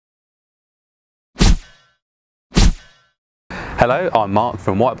Hello, I'm Mark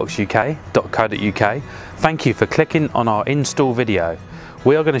from whiteboxuk.co.uk. Thank you for clicking on our install video.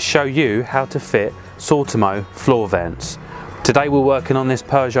 We are going to show you how to fit Sortimo floor vents. Today we're working on this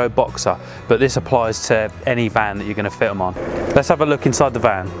Peugeot Boxer, but this applies to any van that you're going to fit them on. Let's have a look inside the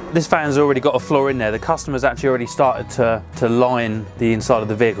van. This van's already got a floor in there. The customer's actually already started to line the inside of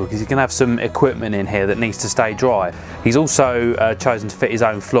the vehicle because you can have some equipment in here that needs to stay dry. He's also chosen to fit his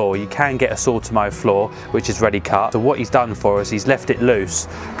own floor. You can get a Sortimo floor which is ready cut. So what he's done for us, he's left it loose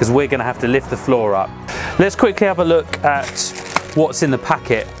because we're going to have to lift the floor up. Let's quickly have a look at what's in the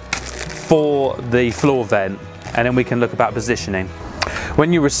packet for the floor vent, and then we can look about positioning.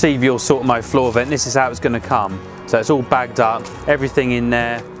 When you receive your Sortimo floor vent, this is how it's going to come. So it's all bagged up, everything in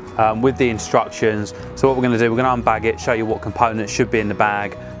there with the instructions. So what we're going to do, we're going to unbag it, show you what components should be in the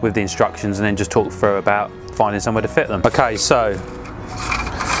bag with the instructions, and then just talk through about finding somewhere to fit them. Okay, so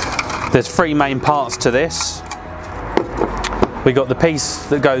there's three main parts to this. We've got the piece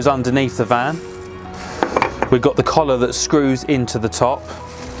that goes underneath the van. We've got the collar that screws into the top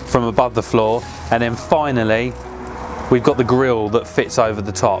from above the floor, and then finally we've got the grille that fits over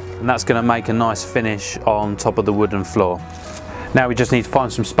the top, and that's going to make a nice finish on top of the wooden floor. Now we just need to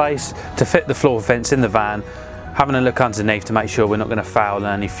find some space to fit the floor vents in the van, having a look underneath to make sure we're not going to foul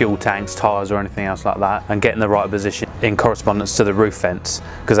any fuel tanks, tyres or anything else like that, and get in the right position in correspondence to the roof vents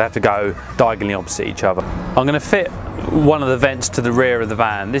because they have to go diagonally opposite each other. I'm going to fit one of the vents to the rear of the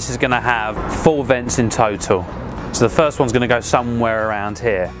van. This is going to have 4 vents in total. So the first one's going to go somewhere around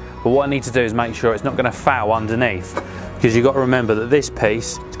here. But what I need to do is make sure it's not going to foul underneath, because you've got to remember that this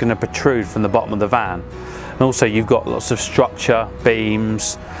piece is going to protrude from the bottom of the van. And also you've got lots of structure,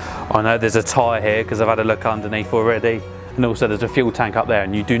 beams. I know there's a tyre here because I've had a look underneath already. And also there's a fuel tank up there,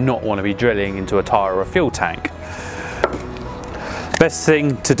 and you do not want to be drilling into a tyre or a fuel tank. Best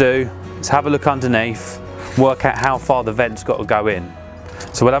thing to do is have a look underneath, work out how far the vent's got to go in.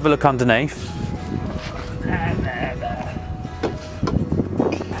 So we'll have a look underneath.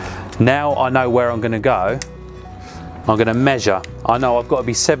 Now I know where I'm going to go. I'm going to measure. I know I've got to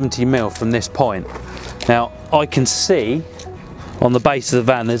be 70 mil from this point. Now I can see on the base of the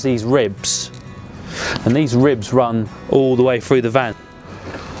van there's these ribs, and these ribs run all the way through the van.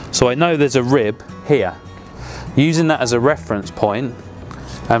 So I know there's a rib here. Using that as a reference point,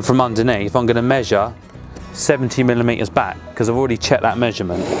 and from underneath I'm going to measure 70 millimeters back because I've already checked that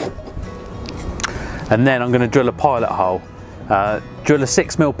measurement. And then I'm going to drill a pilot hole. Drill a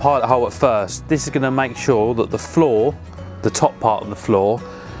 6mm pilot hole at first. This is going to make sure that the floor, the top part of the floor,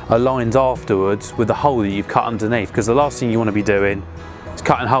 aligns afterwards with the hole that you've cut underneath, because the last thing you want to be doing is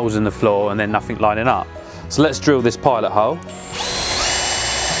cutting holes in the floor and then nothing lining up. So let's drill this pilot hole.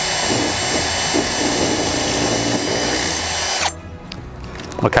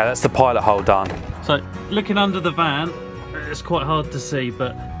 Okay, that's the pilot hole done. So looking under the van, it's quite hard to see,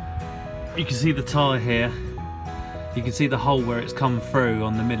 but you can see the tyre here. You can see the hole where it's come through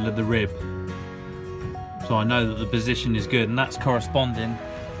on the middle of the rib. So I know that the position is good, and that's corresponding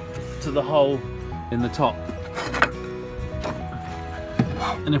to the hole in the top.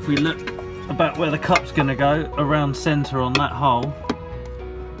 And if we look about where the cup's going to go, around centre on that hole,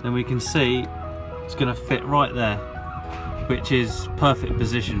 then we can see it's going to fit right there, which is perfect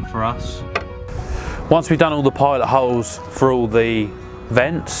position for us. Once we've done all the pilot holes for all the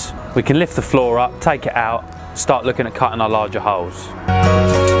vents, we can lift the floor up, take it out, start looking at cutting our larger holes.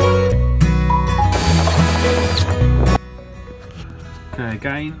 Okay,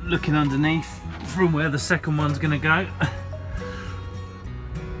 again, looking underneath from where the second one's going to go.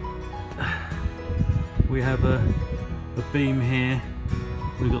 We have a beam here.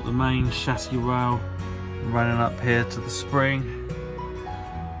 We've got the main chassis rail running up here to the spring.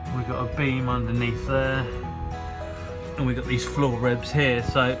 We've got a beam underneath there. And we've got these floor ribs here.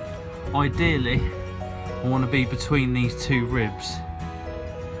 So ideally, I want to be between these two ribs.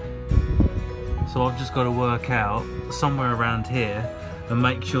 So I've just got to work out somewhere around here and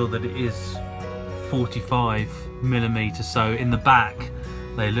make sure that it is 45mm, so in the back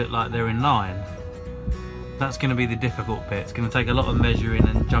they look like they're in line. That's going to be the difficult bit. It's going to take a lot of measuring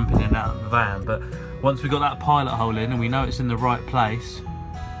and jumping in and out of the van, but once we've got that pilot hole in and we know it's in the right place,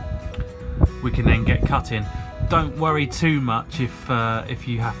 we can then get cutting. Don't worry too much if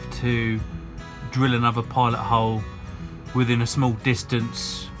you have to drill another pilot hole within a small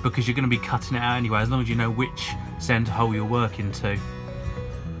distance, because you're going to be cutting it out anyway, as long as you know which centre hole you're working to.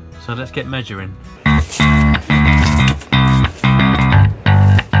 So let's get measuring.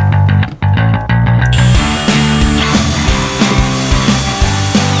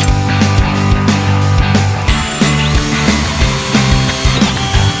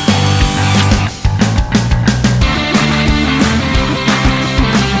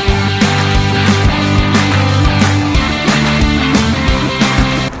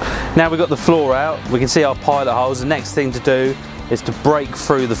 Now we've got the floor out, we can see our pilot holes. The next thing to do is to break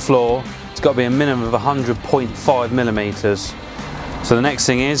through the floor. It's got to be a minimum of 100.5 millimeters. So the next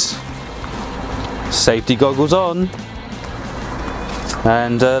thing is safety goggles on,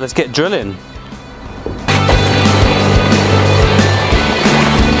 and let's get drilling.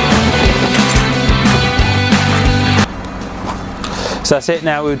 So that's it.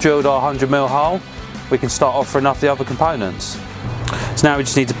 Now we've drilled our 100mm hole, we can start offering off the other components. So now we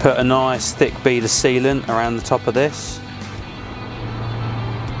just need to put a nice thick bead of sealant around the top of this.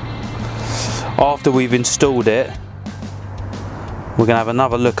 After we've installed it, we're going to have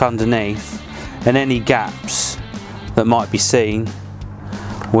another look underneath, and any gaps that might be seen,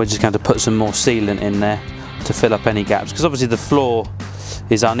 we're just going to put some more sealant in there to fill up any gaps, because obviously the floor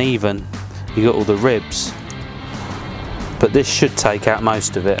is uneven, you've got all the ribs, but this should take out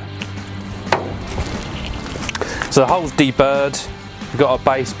most of it. So the hole's deburred, we've got our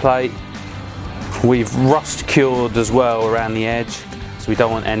base plate, we've rust cured as well around the edge, so we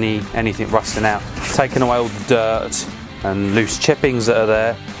don't want anything rusting out. Taking away all the dirt and loose chippings that are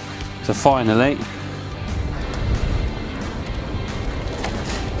there. So finally,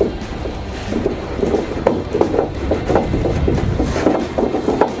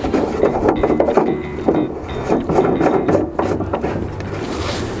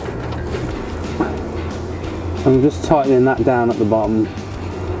 I'm just tightening that down at the bottom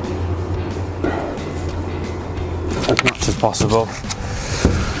as much as possible.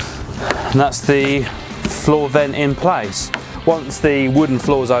 And that's the floor vent in place. Once the wooden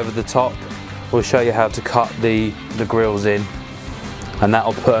floor's over the top, we'll show you how to cut the grills in, and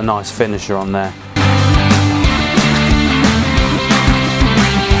that'll put a nice finisher on there.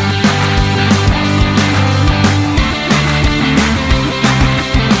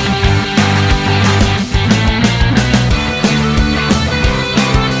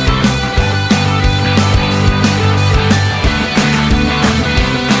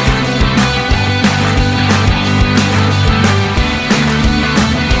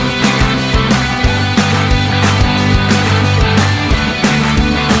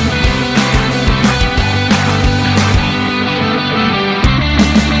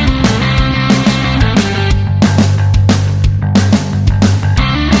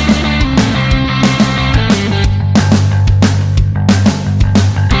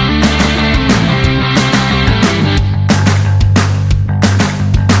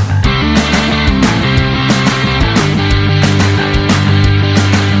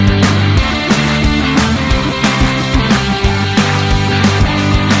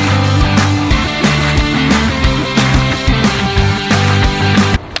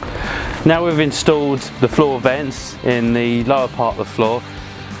 Now we've installed the floor vents in the lower part of the floor,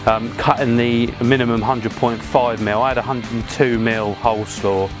 cutting the minimum 100.5mm. I had 102mm hole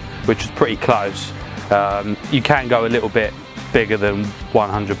saw, which was pretty close. You can go a little bit bigger than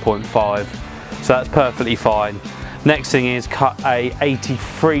 100.5, so that's perfectly fine. Next thing is cut a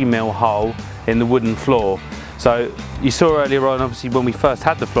 83mm hole in the wooden floor. So you saw earlier on, obviously when we first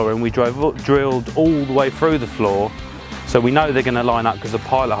had the floor in, we drilled all the way through the floor. So we know they're going to line up because the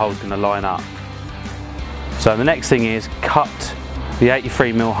pilot hole is going to line up. So the next thing is cut the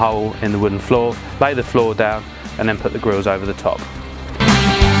 83mm hole in the wooden floor, lay the floor down, and then put the grills over the top.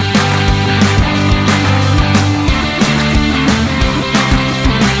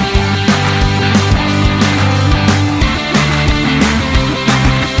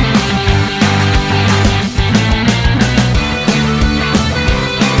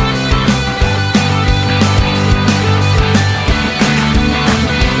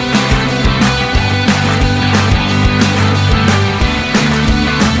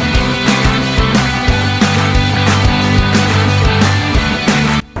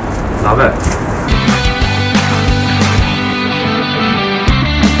 Love it.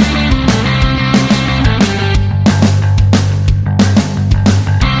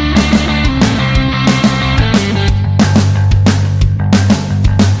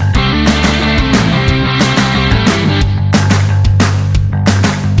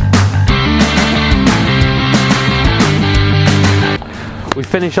 We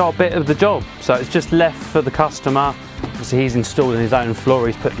finish our bit of the job, so it's just left for the customer. Obviously he's installing his own floor,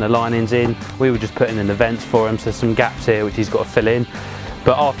 he's putting the linings in, we were just putting in the vents for him, so there's some gaps here which he's got to fill in.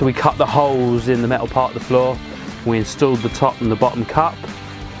 But after we cut the holes in the metal part of the floor, we installed the top and the bottom cup,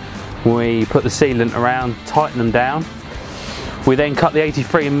 we put the sealant around, tighten them down. We then cut the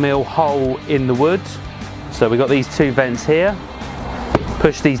 83mm hole in the wood, so we got these two vents here,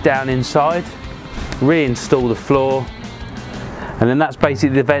 push these down inside, reinstall the floor, and then that's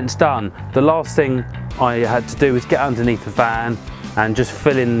basically the vents done. The last thing I had to do was get underneath the van, and just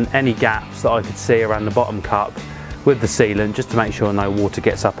fill in any gaps that I could see around the bottom cup with the sealant, just to make sure no water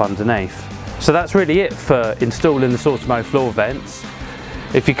gets up underneath. So that's really it for installing the Sortimo floor vents.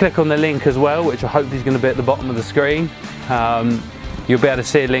 If you click on the link as well, which I hope is going to be at the bottom of the screen, you'll be able to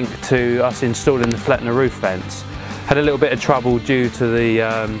see a link to us installing the Flettner Roof Vents. Had a little bit of trouble due to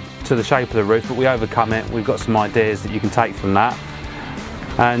the shape of the roof, but we overcome it. We've got some ideas that you can take from that.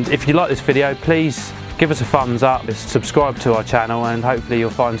 And if you like this video, please give us a thumbs up, subscribe to our channel, and hopefully you'll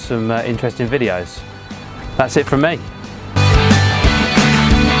find some interesting videos. That's it from me.